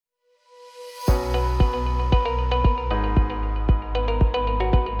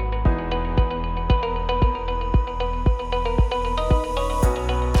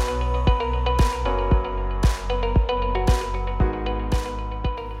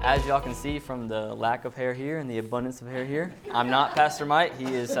As y'all can see from the lack of hair here and the abundance of hair here, I'm not Pastor Mike. He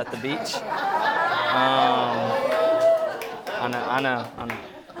is at the beach. I know.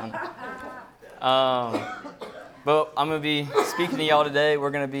 But I'm going to be speaking to y'all today.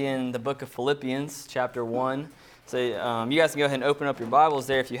 We're going to be in the book of Philippians, chapter 1. So you guys can go ahead and open up your Bibles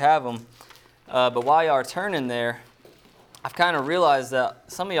there if you have them. But while y'all are turning there, I've kind of realized that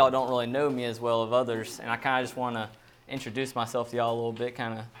some of y'all don't really know me as well as others, and I kind of just want to introduce myself to y'all a little bit,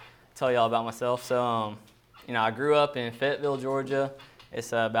 kind of tell y'all about myself. So, I grew up in Fayetteville, Georgia.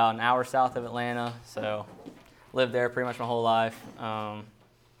 It's about an hour south of Atlanta, so lived there pretty much my whole life.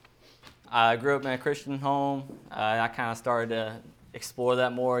 I grew up in a Christian home. I kind of started to explore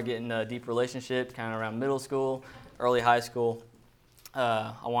that more, get in a deep relationship kind of around middle school, early high school.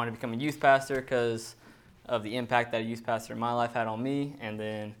 I wanted to become a youth pastor because of the impact that a youth pastor in my life had on me, and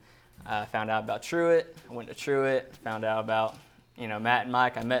then I found out about Truett. I went to Truett, found out about, Matt and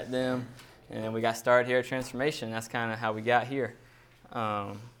Mike. I met them, and then we got started here at Transformation. That's kind of how we got here.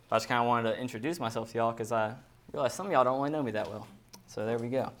 I just kind of wanted to introduce myself to y'all because I realized some of y'all don't really know me that well. So there we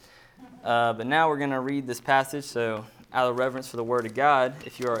go. But now we're going to read this passage. So out of reverence for the Word of God,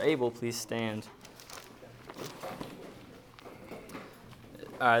 if you are able, please stand.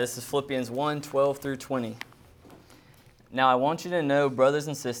 All right, this is Philippians 1, 12 through 20. Now I want you to know, brothers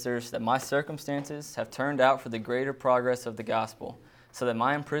and sisters, that my circumstances have turned out for the greater progress of the gospel, so that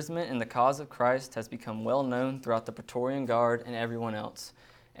my imprisonment in the cause of Christ has become well known throughout the Praetorian Guard and everyone else,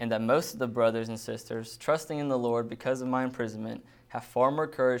 and that most of the brothers and sisters, trusting in the Lord because of my imprisonment, have far more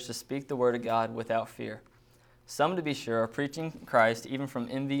courage to speak the word of God without fear. Some, to be sure, are preaching Christ even from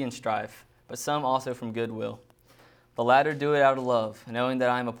envy and strife, but some also from goodwill. The latter do it out of love, knowing that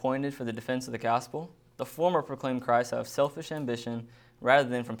I am appointed for the defense of the gospel. The former proclaim Christ out of selfish ambition rather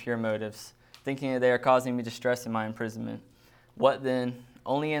than from pure motives, thinking that they are causing me distress in my imprisonment. What then?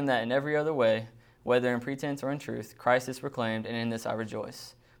 Only in that in every other way, whether in pretense or in truth, Christ is proclaimed, and in this I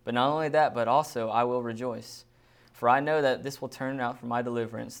rejoice. But not only that, but also I will rejoice. For I know that this will turn out for my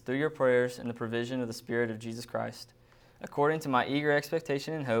deliverance through your prayers and the provision of the Spirit of Jesus Christ, according to my eager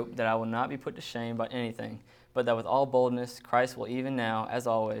expectation and hope that I will not be put to shame by anything, but that with all boldness Christ will even now, as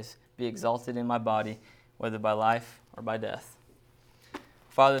always, be exalted in my body, whether by life or by death.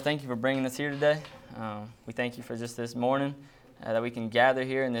 Father, thank you for bringing us here today. We thank you for just this morning, that we can gather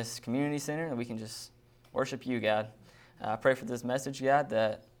here in this community center, and we can just worship you, God. I pray for this message, God,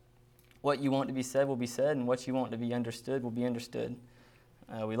 that what you want to be said will be said, and what you want to be understood will be understood.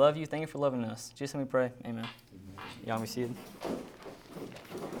 We love you. Thank you for loving us. In Jesus' name we pray. Amen. Y'all be seated.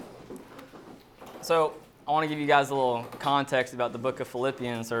 So I want to give you guys a little context about the book of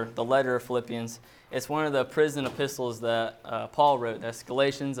Philippians, or the letter of Philippians. It's one of the prison epistles that Paul wrote. That's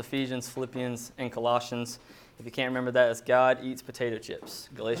Galatians, Ephesians, Philippians, and Colossians. If you can't remember that, it's God eats potato chips.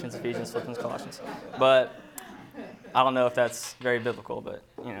 Galatians, Ephesians, Philippians, Colossians. But I don't know if that's very biblical, but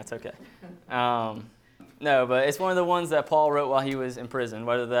it's okay. No, but it's one of the ones that Paul wrote while he was in prison,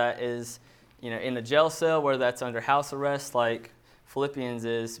 whether that is in a jail cell, whether that's under house arrest like Philippians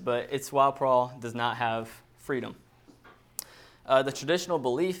is, but it's while Paul does not have freedom. The traditional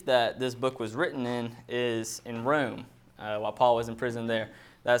belief that this book was written in is in Rome, while Paul was in prison there.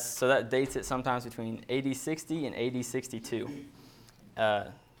 So that dates it sometimes between AD 60 and AD 62.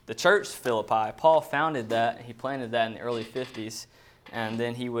 The church Philippi, Paul founded that. He planted that in the early 50s, and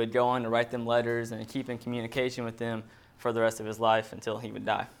then he would go on to write them letters and keep in communication with them for the rest of his life until he would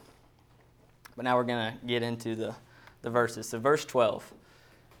die. But now we're going to get into the verses. So verse 12.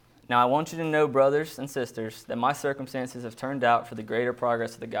 Now I want you to know, brothers and sisters, that my circumstances have turned out for the greater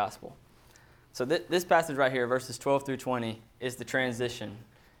progress of the gospel. So this passage right here, verses 12 through 20, is the transition.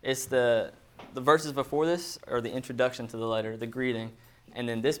 It's the verses before this are the introduction to the letter, the greeting. And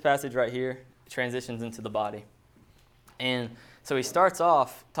then this passage right here transitions into the body. And so he starts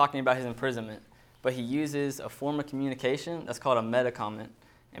off talking about his imprisonment, but he uses a form of communication that's called a meta-comment.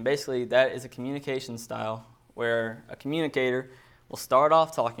 And basically that is a communication style where a communicator will start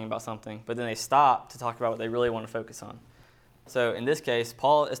off talking about something, but then they stop to talk about what they really want to focus on. So in this case,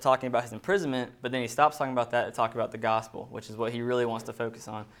 Paul is talking about his imprisonment, but then he stops talking about that to talk about the gospel, which is what he really wants to focus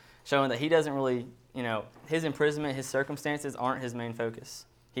on, showing that he doesn't really, his imprisonment, his circumstances aren't his main focus.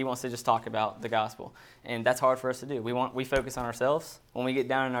 He wants to just talk about the gospel, and that's hard for us to do. We focus on ourselves. When we get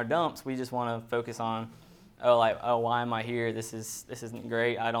down in our dumps, we just want to focus on, why am I here? This isn't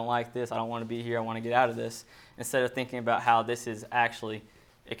great. I don't like this. I don't want to be here. I want to get out of this. Instead of thinking about how this is actually,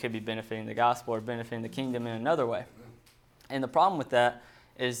 it could be benefiting the gospel or benefiting the kingdom in another way. And the problem with that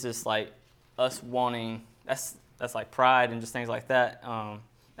is just like us wanting, that's like pride and just things like that.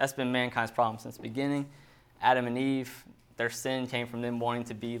 That's been mankind's problem since the beginning. Adam and Eve, their sin came from them wanting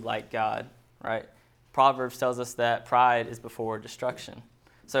to be like God, right? Proverbs tells us that pride is before destruction.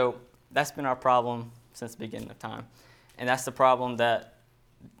 So that's been our problem since the beginning of time. And that's the problem that,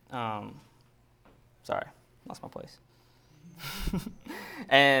 sorry, lost my place.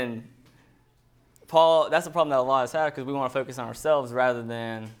 And Paul, that's the problem that a lot of us have, because we want to focus on ourselves rather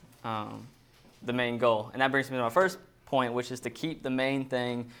than the main goal. And that brings me to my first point, which is to keep the main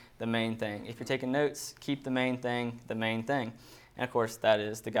thing the main thing. If you're taking notes, keep the main thing the main thing. And of course, that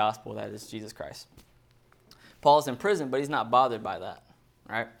is the gospel, that is Jesus Christ. Paul's in prison, but he's not bothered by that,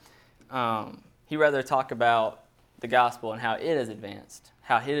 right? He'd rather talk about the gospel and how it has advanced,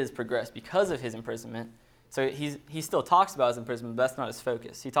 how it has progressed because of his imprisonment. So he still talks about his imprisonment, but that's not his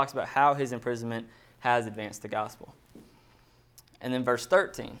focus. He talks about how his imprisonment has advanced the gospel. And then verse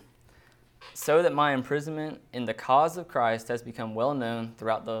 13, so that my imprisonment in the cause of Christ has become well known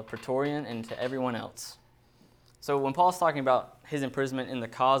throughout the Praetorian and to everyone else. So when Paul's talking about his imprisonment in the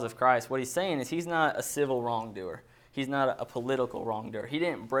cause of Christ, what he's saying is he's not a civil wrongdoer. He's not a political wrongdoer. He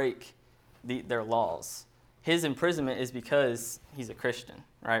didn't break their laws. His imprisonment is because he's a Christian,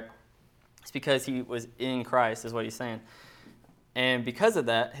 right? It's because he was in Christ, is what he's saying. And because of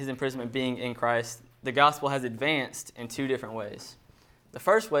that, his imprisonment being in Christ, the gospel has advanced in two different ways. The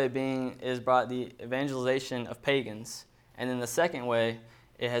first way being is brought the evangelization of pagans. And then the second way,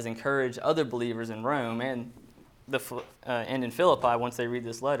 it has encouraged other believers in Rome and in Philippi, once they read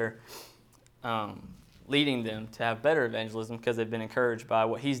this letter, leading them to have better evangelism because they've been encouraged by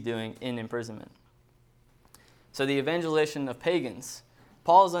what he's doing in imprisonment. So the evangelization of pagans,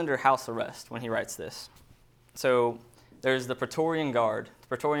 Paul's under house arrest when he writes this. So there's the Praetorian Guard. The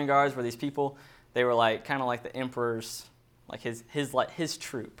Praetorian Guards were these people, they were kind of like the emperor's, like his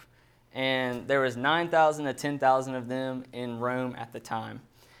troop. And there was 9,000 to 10,000 of them in Rome at the time.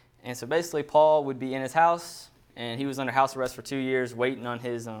 And so basically Paul would be in his house, and he was under house arrest for 2 years waiting on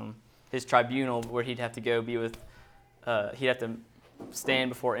his tribunal where he'd have to go be with, he'd have to stand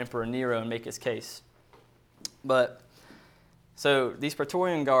before Emperor Nero and make his case. But so these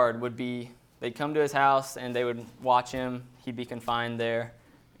Praetorian Guard they'd come to his house and they would watch him. He'd be confined there,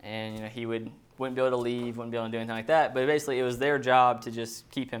 and he wouldn't be able to leave, wouldn't be able to do anything like that. But basically, it was their job to just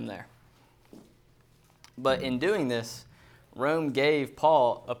keep him there. But in doing this, Rome gave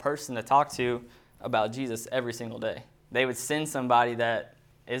Paul a person to talk to about Jesus every single day. They would send somebody that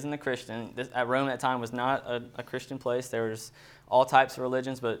isn't a Christian. At Rome at that time was not a Christian place. There was all types of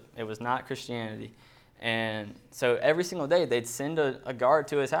religions, but it was not Christianity. And so every single day, they'd send a guard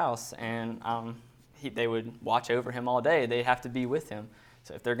to his house, and they would watch over him all day. They'd have to be with him.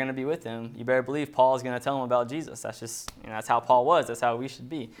 So if they're going to be with him, you better believe Paul is going to tell them about Jesus. That's just, that's how Paul was. That's how we should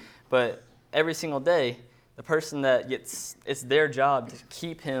be. But every single day, the person it's their job to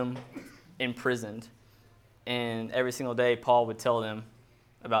keep him imprisoned. And every single day, Paul would tell them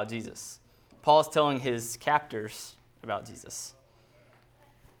about Jesus. Paul's telling his captors about Jesus.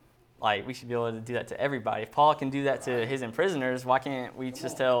 We should be able to do that to everybody. If Paul can do that to his imprisoners, why can't we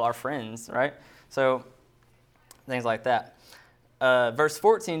just tell our friends, right? So, things like that. Verse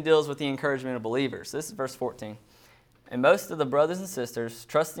 14 deals with the encouragement of believers. This is verse 14. And most of the brothers and sisters,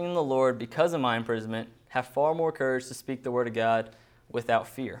 trusting in the Lord because of my imprisonment, have far more courage to speak the word of God without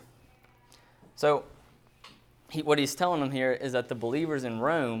fear. So, what he's telling them here is that the believers in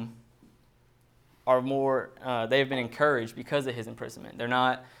Rome are they have been encouraged because of his imprisonment. They're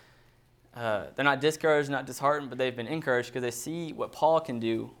not discouraged, not disheartened, but they've been encouraged because they see what Paul can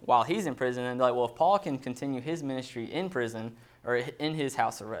do while he's in prison. And they're like, well, if Paul can continue his ministry in prison or in his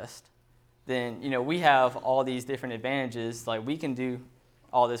house arrest, then, we have all these different advantages. We can do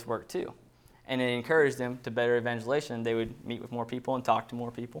all this work too. And it encouraged them to better evangelization. They would meet with more people and talk to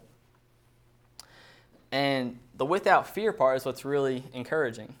more people. And the without fear part is what's really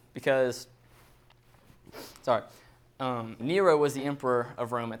encouraging because, Nero was the emperor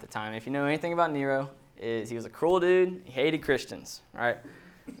of Rome at the time. If you know anything about Nero, he was a cruel dude. He hated Christians, right?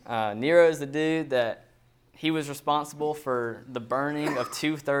 Nero is the dude that he was responsible for the burning of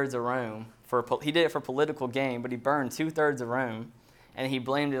 2/3 of Rome. He did it for political gain, but he burned 2/3 of Rome, and he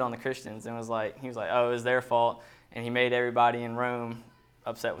blamed it on the Christians and he was like, oh, it was their fault, and he made everybody in Rome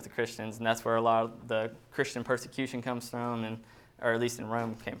upset with the Christians, and that's where a lot of the Christian persecution comes from, or at least in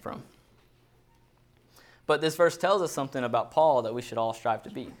Rome came from. But this verse tells us something about Paul that we should all strive to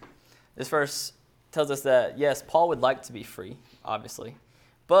be. This verse tells us that, yes, Paul would like to be free, obviously,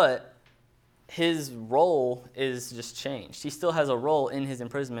 but his role is just changed. He still has a role in his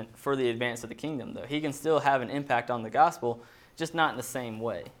imprisonment for the advance of the kingdom, though. He can still have an impact on the gospel, just not in the same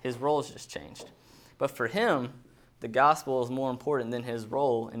way. His role is just changed. But for him, the gospel is more important than his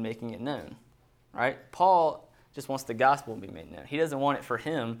role in making it known, right? Paul just wants the gospel to be made known. He doesn't want it for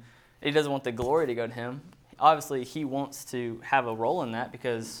him. He doesn't want the glory to go to him. Obviously, he wants to have a role in that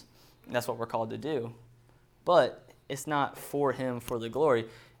because that's what we're called to do. But it's not for him for the glory.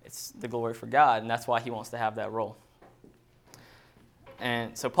 It's the glory for God, and that's why he wants to have that role.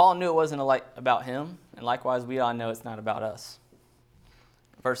 And so Paul knew it wasn't about him, and likewise we all know it's not about us.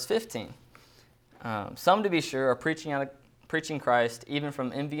 Verse 15. Some, to be sure, are preaching Christ, even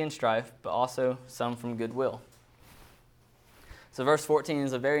from envy and strife, but also some from goodwill. So verse 14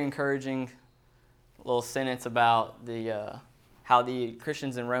 is a very encouraging little sentence about how the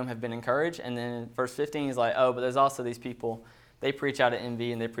Christians in Rome have been encouraged. And then verse 15 is like, oh, but there's also these people, they preach out of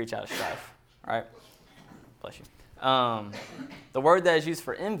envy and they preach out of strife. All right? Bless you. The word that is used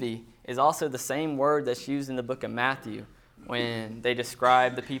for envy is also the same word that's used in the book of Matthew when they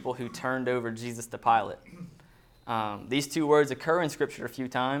describe the people who turned over Jesus to Pilate. These two words occur in Scripture a few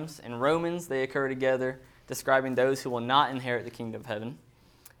times. In Romans, they occur together, describing those who will not inherit the kingdom of heaven.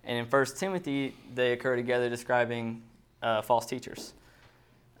 And in 1 Timothy, they occur together describing false teachers.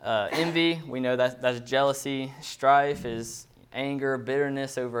 Envy, we know that's jealousy. Strife is anger,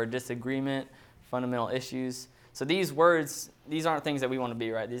 bitterness over a disagreement, fundamental issues. So these words, these aren't things that we want to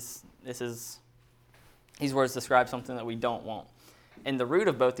be, right? These words describe something that we don't want. And the root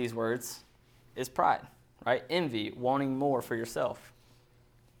of both these words is pride, right? Envy, wanting more for yourself.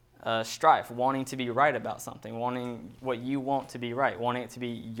 Strife, wanting to be right about something, wanting what you want to be right, wanting it to be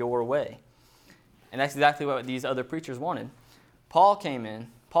your way. And that's exactly what these other preachers wanted. Paul came in.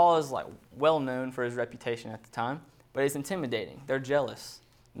 Paul is well known for his reputation at the time, but it's intimidating. They're jealous.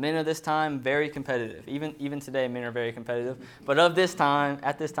 Men of this time, very competitive. Even today, men are very competitive. But at this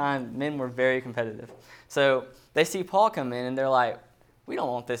time, men were very competitive. So they see Paul come in, and they're like, we don't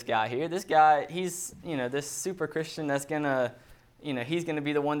want this guy here. This guy, he's, this super Christian that's going to, he's going to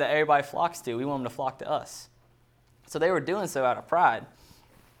be the one that everybody flocks to. We want him to flock to us. So they were doing so out of pride.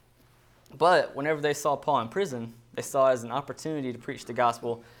 But whenever they saw Paul in prison, they saw it as an opportunity to preach the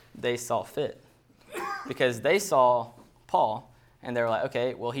gospel they saw fit. Because they saw Paul, and they were like,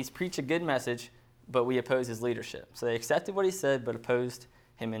 okay, well, he's preached a good message, but we oppose his leadership. So they accepted what he said, but opposed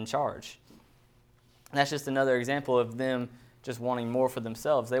him in charge. And that's just another example of them just wanting more for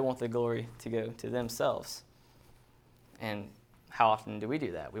themselves. They want the glory to go to themselves. And how often do we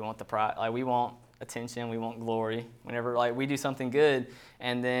do that? We want the pride, we want attention, we want glory. Whenever we do something good,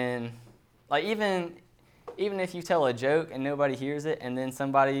 and then even if you tell a joke and nobody hears it, and then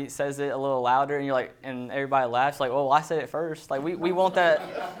somebody says it a little louder, and you're and everybody laughs, well, I said it first. We want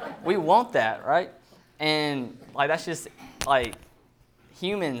that. We want that, right? And that's just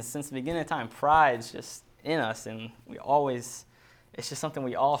humans since the beginning of time. Pride's just in us, and it's just something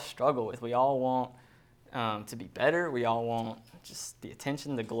we all struggle with. We all want to be better. We all want just the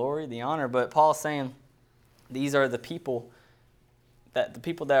attention, the glory, the honor. But Paul's saying these are the people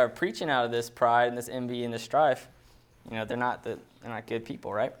that are preaching out of this pride and this envy and this strife. They're not good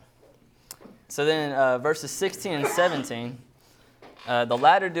people, right? So then verses 16 and 17, the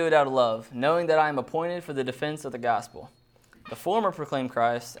latter do it out of love, knowing that I am appointed for the defense of the gospel. The former proclaim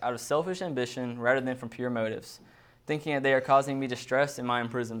Christ out of selfish ambition rather than from pure motives, thinking that they are causing me distress in my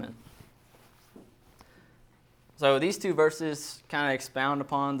imprisonment. So these two verses kind of expound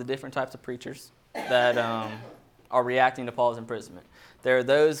upon the different types of preachers that are reacting to Paul's imprisonment. There are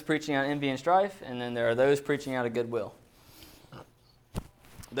those preaching out envy and strife, and then there are those preaching out of goodwill.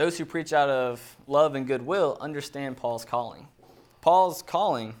 Those who preach out of love and goodwill understand Paul's calling. Paul's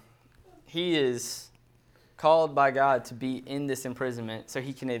calling, he is called by God to be in this imprisonment so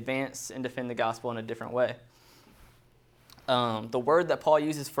he can advance and defend the gospel in a different way. The word that Paul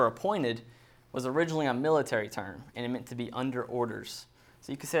uses for appointed was originally a military term, and it meant to be under orders.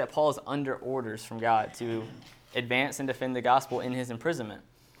 So you could say that Paul is under orders from God to advance and defend the gospel in his imprisonment.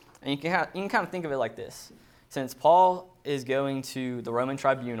 And you can kind of think of it like this. Since Paul is going to the Roman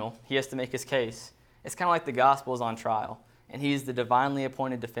tribunal, he has to make his case. It's kind of like the gospel is on trial, and he is the divinely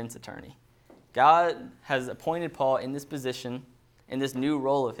appointed defense attorney. God has appointed Paul in this position, in this new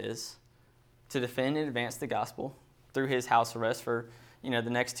role of his, to defend and advance the gospel through his house arrest for the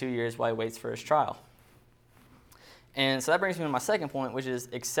next 2 years while he waits for his trial. And so that brings me to my second point, which is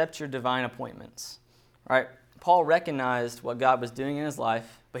accept your divine appointments. Right? Paul recognized what God was doing in his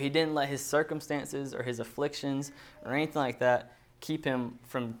life, but he didn't let his circumstances or his afflictions or anything like that keep him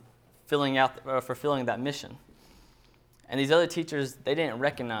from fulfilling that mission. And these other teachers, they didn't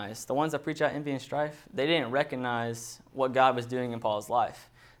recognize, the ones that preach out envy and strife, they didn't recognize what God was doing in Paul's life.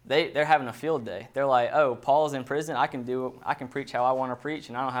 They're having a field day. They're like, oh, Paul's in prison. I can preach how I want to preach,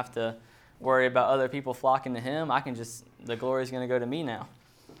 and I don't have to worry about other people flocking to him. The glory is going to go to me now.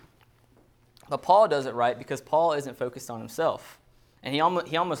 But Paul does it right because Paul isn't focused on himself. And he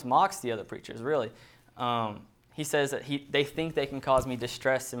almost mocks the other preachers, really. He says that they think they can cause me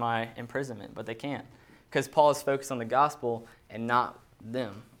distress in my imprisonment, but they can't. Because Paul is focused on the gospel and not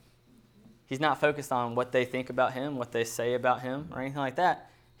them. He's not focused on what they think about him, what they say about him, or anything like that.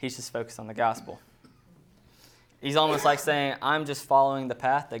 He's just focused on the gospel. He's almost like saying, I'm just following the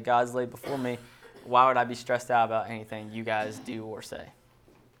path that God's laid before me. Why would I be stressed out about anything you guys do or say?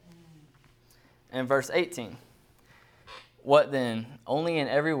 In verse 18, what then? Only in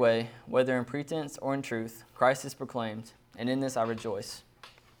every way, whether in pretense or in truth, Christ is proclaimed, and in this I rejoice.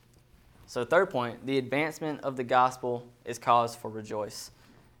 So third point, the advancement of the gospel is cause for rejoice.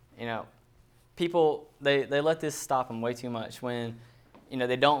 People, they let this stop them way too much when,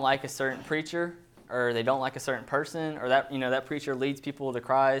 they don't like a certain preacher or they don't like a certain person or that preacher leads people to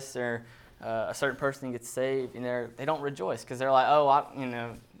Christ or a certain person gets saved. They don't rejoice because they're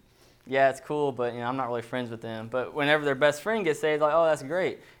like, yeah, it's cool, but I'm not really friends with them. But whenever their best friend gets saved, like, oh, that's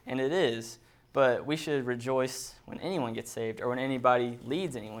great, and it is. But we should rejoice when anyone gets saved or when anybody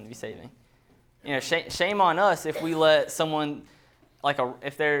leads anyone to be saving. Shame on us if we let someone,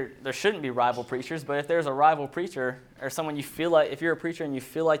 if there shouldn't be rival preachers, but if there's a rival preacher or someone you feel like, if you're a preacher and you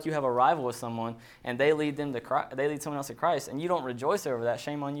feel like you have a rival with someone and they lead someone else to Christ, and you don't rejoice over that,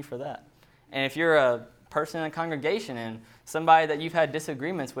 shame on you for that. And if you're a person in a congregation and somebody that you've had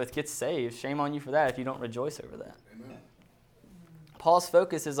disagreements with gets saved, shame on you for that if you don't rejoice over that. Amen. Paul's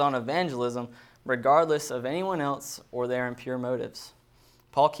focus is on evangelism regardless of anyone else or their impure motives.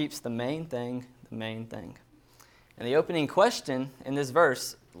 Paul keeps the main thing the main thing. And the opening question in this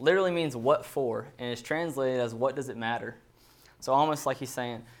verse literally means what for, and is translated as what does it matter? So almost like he's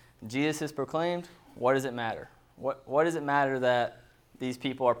saying, Jesus is proclaimed, what does it matter? What does it matter that these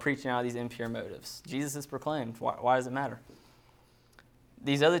people are preaching out these impure motives? Jesus is proclaimed. Why does it matter?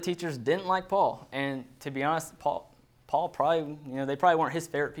 These other teachers didn't like Paul. And to be honest, Paul probably, they probably weren't his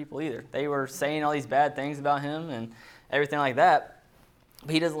favorite people either. They were saying all these bad things about him and everything like that.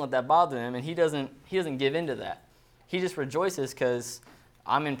 But he doesn't let that bother him, and he doesn't give in to that. He just rejoices because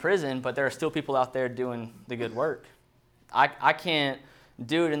I'm in prison, but there are still people out there doing the good work. I can't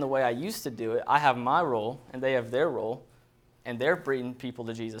do it in the way I used to do it. I have my role, and they have their role. And they're bringing people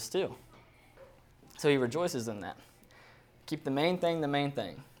to Jesus too. So he rejoices in that. Keep the main thing the main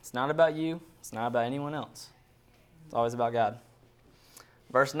thing. It's not about you. It's not about anyone else. It's always about God.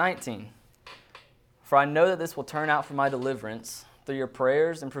 Verse 19. For I know that this will turn out for my deliverance through your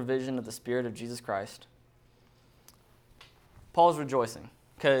prayers and provision of the Spirit of Jesus Christ. Paul's rejoicing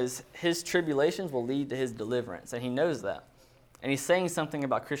because his tribulations will lead to his deliverance, and he knows that. And he's saying something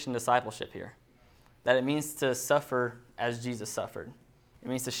about Christian discipleship here. That it means to suffer as Jesus suffered. It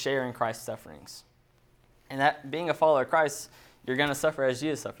means to share in Christ's sufferings. And that being a follower of Christ, you're going to suffer as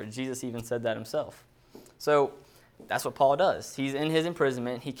Jesus suffered. Jesus even said that himself. So that's what Paul does. He's in his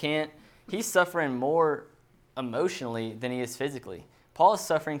imprisonment. He's suffering more emotionally than he is physically. Paul is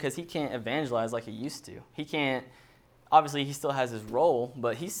suffering because he can't evangelize like he used to. He can't, obviously he still has his role,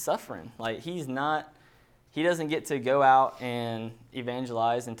 but he's suffering. He doesn't get to go out and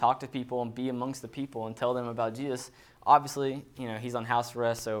evangelize and talk to people and be amongst the people and tell them about Jesus. Obviously, he's on house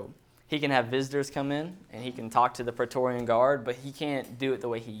arrest, so he can have visitors come in and he can talk to the Praetorian Guard, but he can't do it the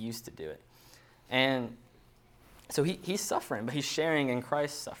way he used to do it. And so he's suffering, but he's sharing in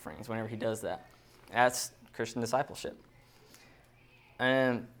Christ's sufferings whenever he does that. That's Christian discipleship.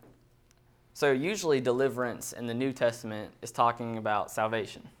 And so usually deliverance in the New Testament is talking about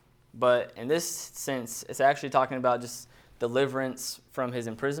salvation. But in this sense, it's actually talking about just deliverance from his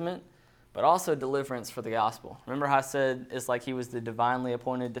imprisonment, but also deliverance for the gospel. Remember how I said it's like he was the divinely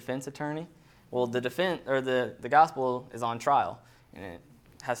appointed defense attorney? Well, the gospel is on trial, and it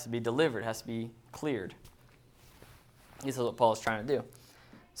has to be delivered, has to be cleared. This is what Paul is trying to do.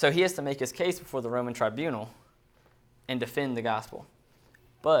 So he has to make his case before the Roman tribunal and defend the gospel.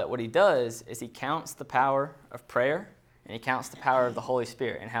 But what he does is he counts the power of prayer, and he counts the power of the Holy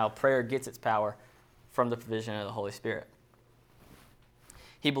Spirit and how prayer gets its power from the provision of the Holy Spirit.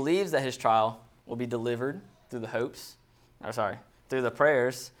 He believes that his trial will be delivered through the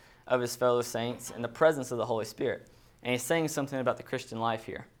prayers of his fellow saints in the presence of the Holy Spirit. And he's saying something about the Christian life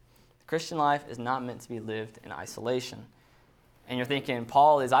here. The Christian life is not meant to be lived in isolation. And you're thinking,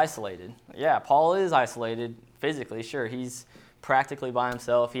 Paul is isolated. Yeah, Paul is isolated physically, sure. He's practically by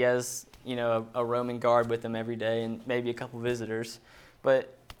himself. He has a Roman guard with him every day and maybe a couple visitors.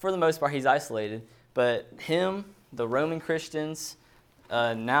 But for the most part, he's isolated. But him, the Roman Christians,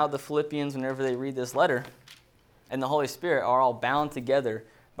 now the Philippians, whenever they read this letter, and the Holy Spirit are all bound together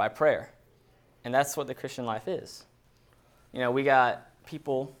by prayer. And that's what the Christian life is. We got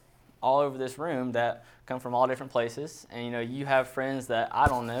people all over this room that come from all different places. And, you have friends that I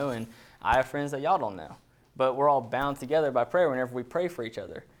don't know, and I have friends that y'all don't know. But we're all bound together by prayer whenever we pray for each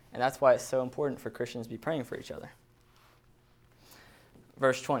other. And that's why it's so important for Christians to be praying for each other.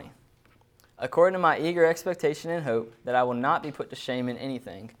 Verse 20. According to my eager expectation and hope that I will not be put to shame in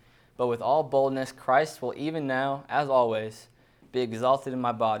anything, but with all boldness Christ will even now, as always, be exalted in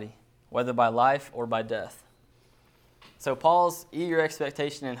my body, whether by life or by death. So Paul's eager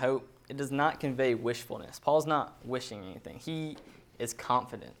expectation and hope, it does not convey wishfulness. Paul's not wishing anything. He is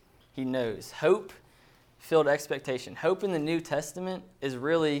confident. He knows. Hope-filled expectation. Hope in the New Testament is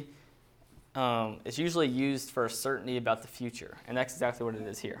really, it's usually used for certainty about the future, and that's exactly what it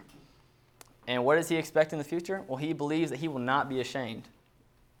is here. And what does he expect in the future? Well, he believes that he will not be ashamed.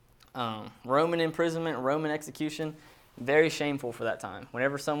 Roman imprisonment, Roman execution, very shameful for that time.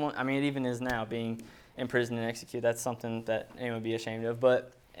 Whenever someone, it even is now, being imprisoned and executed, that's something that anyone would be ashamed of.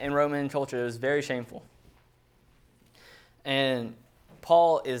 But in Roman culture, it was very shameful. And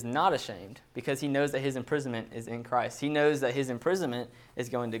Paul is not ashamed because he knows that his imprisonment is in Christ. He knows that his imprisonment is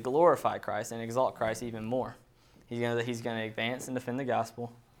going to glorify Christ and exalt Christ even more. He knows that he's going to advance and defend the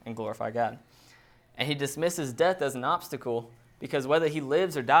gospel and glorify God. And he dismisses death as an obstacle because whether he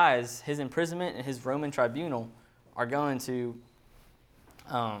lives or dies, his imprisonment and his Roman tribunal are going to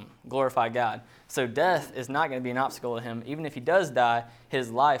glorify God. So death is not going to be an obstacle to him. Even if he does die, his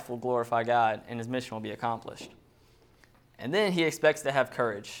life will glorify God and his mission will be accomplished. And then he expects to have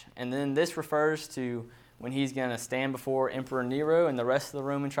courage. And then this refers to when he's going to stand before Emperor Nero and the rest of the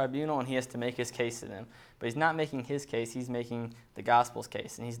Roman tribunal, and he has to make his case to them. But he's not making his case, he's making the gospel's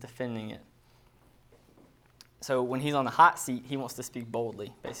case, and he's defending it. So when he's on the hot seat, he wants to speak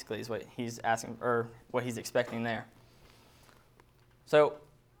boldly, basically, is what he's asking, or what he's expecting there. So,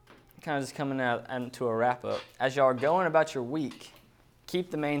 kind of just coming out into a wrap-up. As y'all are going about your week,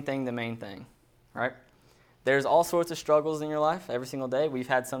 keep the main thing, right? There's all sorts of struggles in your life every single day. We've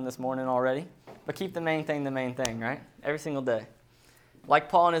had some this morning already. But keep the main thing, right? Every single day. Like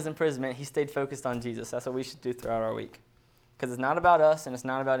Paul in his imprisonment, he stayed focused on Jesus. That's what we should do throughout our week. Because it's not about us and it's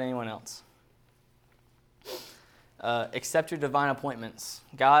not about anyone else. Accept your divine appointments.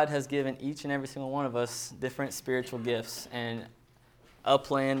 God has given each and every single one of us different spiritual gifts and a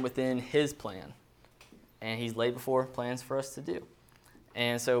plan within his plan. And he's laid before plans for us to do.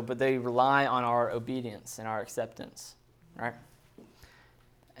 And so, but they rely on our obedience and our acceptance, right?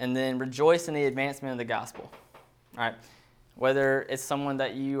 And then rejoice in the advancement of the gospel, right? Whether it's someone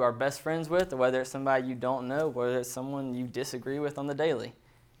that you are best friends with or whether it's somebody you don't know, whether it's someone you disagree with on the daily.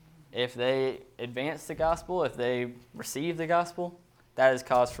 If they advance the gospel, if they receive the gospel, that is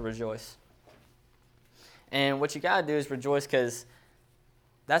cause for rejoice. And what you got to do is rejoice because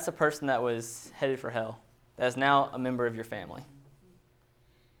that's a person that was headed for hell. That is now a member of your family.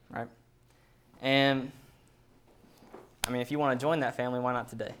 Right? And, if you want to join that family, why not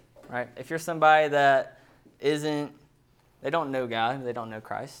today? Right? If you're somebody that they don't know God, they don't know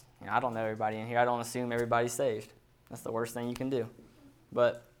Christ. I don't know everybody in here. I don't assume everybody's saved. That's the worst thing you can do.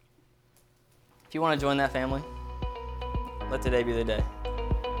 But if you want to join that family, let today be the day.